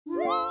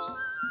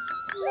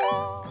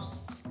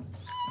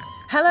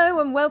Hello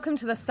and welcome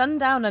to The Sun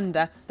Down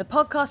Under, the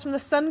podcast from The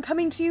Sun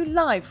coming to you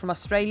live from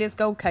Australia's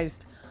Gold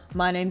Coast.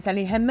 My name's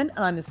Ellie Henman and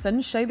I'm The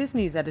Sun's Showbiz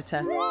News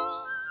Editor.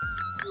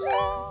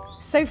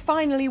 So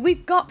finally,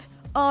 we've got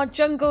our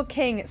Jungle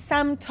King.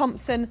 Sam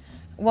Thompson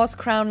was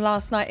crowned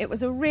last night. It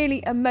was a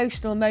really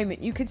emotional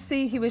moment. You could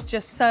see he was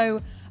just so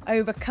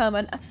overcome.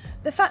 And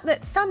the fact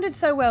that Sam did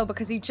so well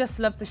because he just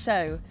loved the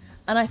show.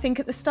 And I think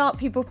at the start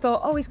people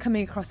thought, oh, he's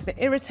coming across a bit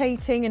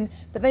irritating,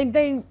 but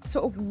they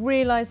sort of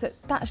realised that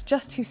that's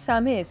just who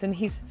Sam is, and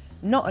he's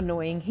not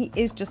annoying. He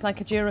is just like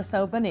a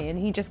Duracell bunny, and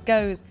he just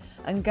goes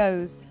and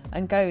goes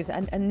and goes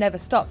and never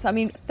stops. I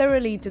mean,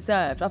 thoroughly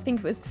deserved. I think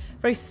it was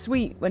very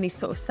sweet when he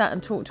sort of sat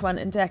and talked to Ant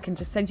and Dec and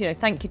just said, you know,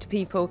 thank you to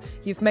people.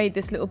 You've made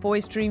this little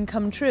boy's dream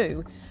come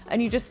true.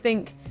 And you just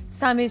think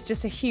Sam is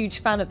just a huge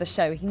fan of the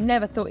show. He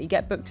never thought he'd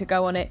get booked to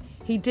go on it.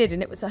 He did,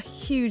 and it was a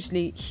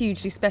hugely,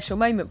 hugely special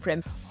moment for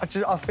him.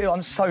 I feel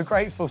I'm so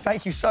grateful.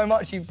 Thank you so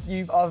much.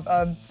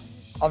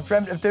 I've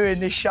dreamt of doing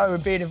this show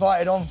and being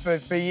invited on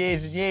for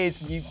years and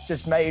years, and you've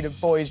just made a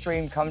boy's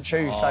dream come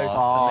true.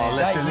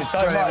 Thank you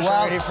so much.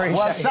 I really appreciate it.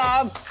 Well,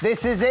 Sam,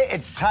 this is it.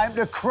 It's time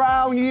to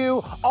crown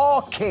you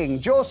our king.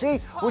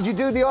 Josie, would you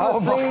do the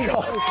honours, please?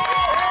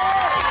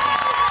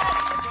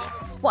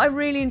 What I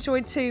really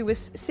enjoyed too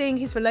was seeing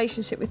his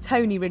relationship with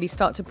Tony really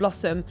start to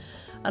blossom.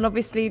 And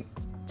obviously,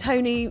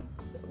 Tony,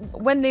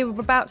 when they were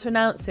about to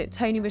announce it,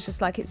 Tony was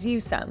just like, it's you,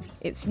 Sam.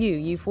 It's you.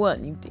 You've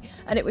won.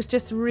 And it was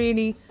just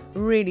really,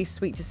 really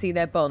sweet to see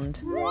their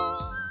bond.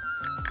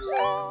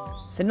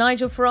 So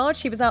Nigel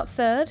Farage, he was out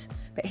third,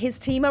 but his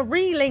team are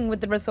reeling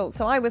with the results.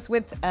 So I was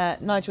with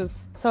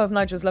some of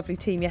Nigel's lovely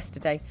team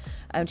yesterday,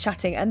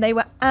 chatting, and they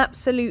were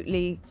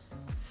absolutely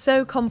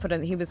so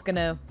confident he was going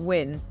to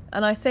win.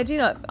 And I said, you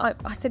know,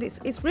 I said,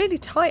 it's really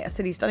tight. I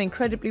said, he's done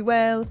incredibly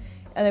well.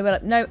 And they were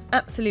like, no,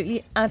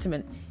 absolutely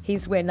adamant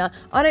he's win. Now,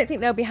 I don't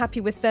think they'll be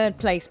happy with third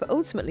place, but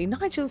ultimately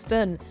Nigel's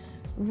done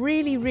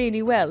really,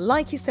 really well.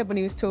 Like he said when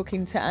he was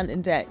talking to Ant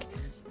and Dec,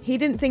 he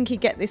didn't think he'd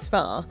get this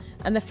far.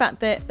 And the fact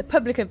that the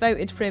public have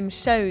voted for him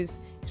shows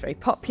he's very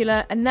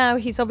popular. And now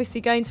he's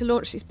obviously going to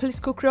launch his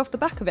political career off the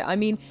back of it. I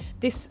mean,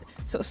 this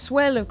sort of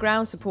swell of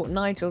ground support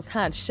Nigel's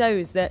had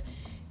shows that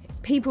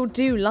people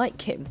do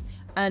like him.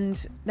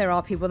 And there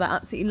are people that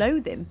absolutely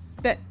loathe him.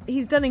 But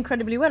he's done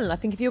incredibly well. And I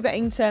think if you're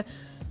getting to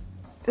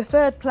the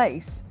third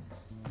place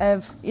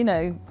of, you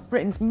know,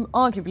 Britain's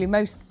arguably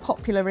most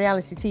popular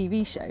reality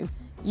TV show,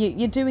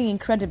 you're doing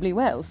incredibly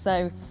well.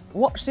 So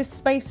watch this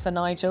space for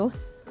Nigel.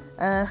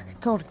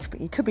 God,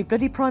 he could be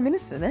bloody Prime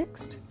Minister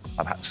next.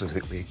 I'm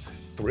absolutely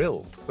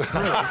thrilled.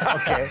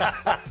 OK.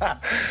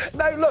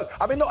 No, look,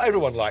 I mean, not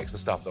everyone likes the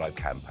stuff that I've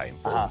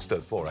campaigned for and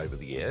stood for over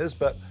the years,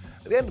 but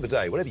at the end of the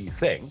day, whatever you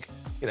think,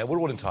 you know, we're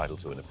all entitled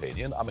to an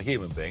opinion. I'm a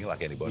human being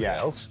like anybody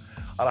else,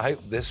 and I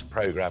hope this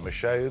programme has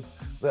showed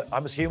that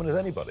I'm as human as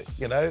anybody.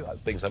 You know,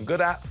 things I'm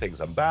good at,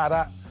 things I'm bad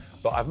at,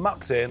 but I've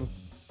mucked in,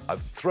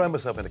 I've thrown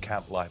myself into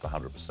camp life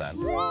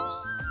 100%.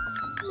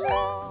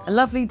 A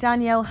lovely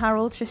Danielle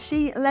Harold.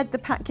 She led the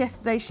pack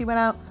yesterday. She went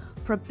out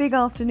for a big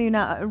afternoon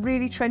out at a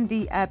really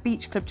trendy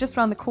beach club just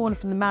around the corner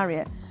from the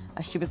Marriott.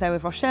 She was there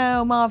with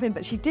Rochelle, Marvin,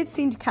 but she did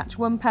seem to catch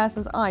one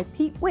person's eye,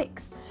 Pete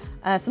Wicks.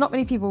 So not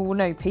many people will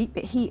know Pete,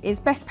 but he is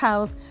best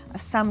pals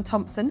of Sam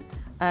Thompson.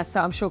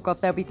 So I'm sure,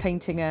 God, they'll be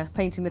painting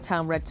the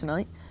town red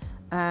tonight.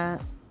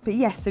 But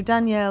yes, so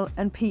Danielle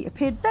and Pete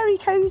appeared very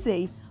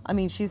cosy. I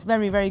mean, she's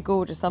very, very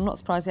gorgeous. So I'm not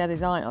surprised he had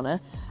his eye on her.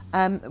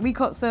 We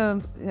got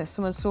some, you know,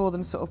 someone saw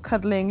them sort of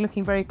cuddling,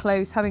 looking very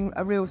close, having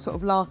a real sort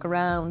of lark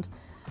around.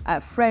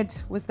 Fred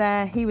was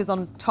there. He was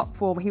on top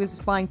form. He was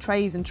just buying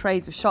trays and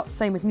trays of shots.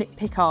 Same with Nick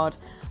Pickard.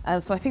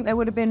 So I think there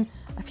would have been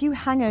a few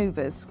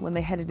hangovers when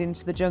they headed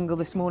into the jungle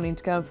this morning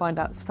to go and find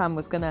out if Sam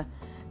was gonna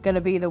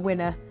be the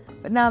winner.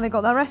 But now they've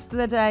got the rest of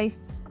the day,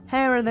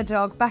 hair of the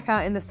dog, back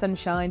out in the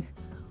sunshine.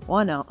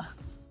 Why not?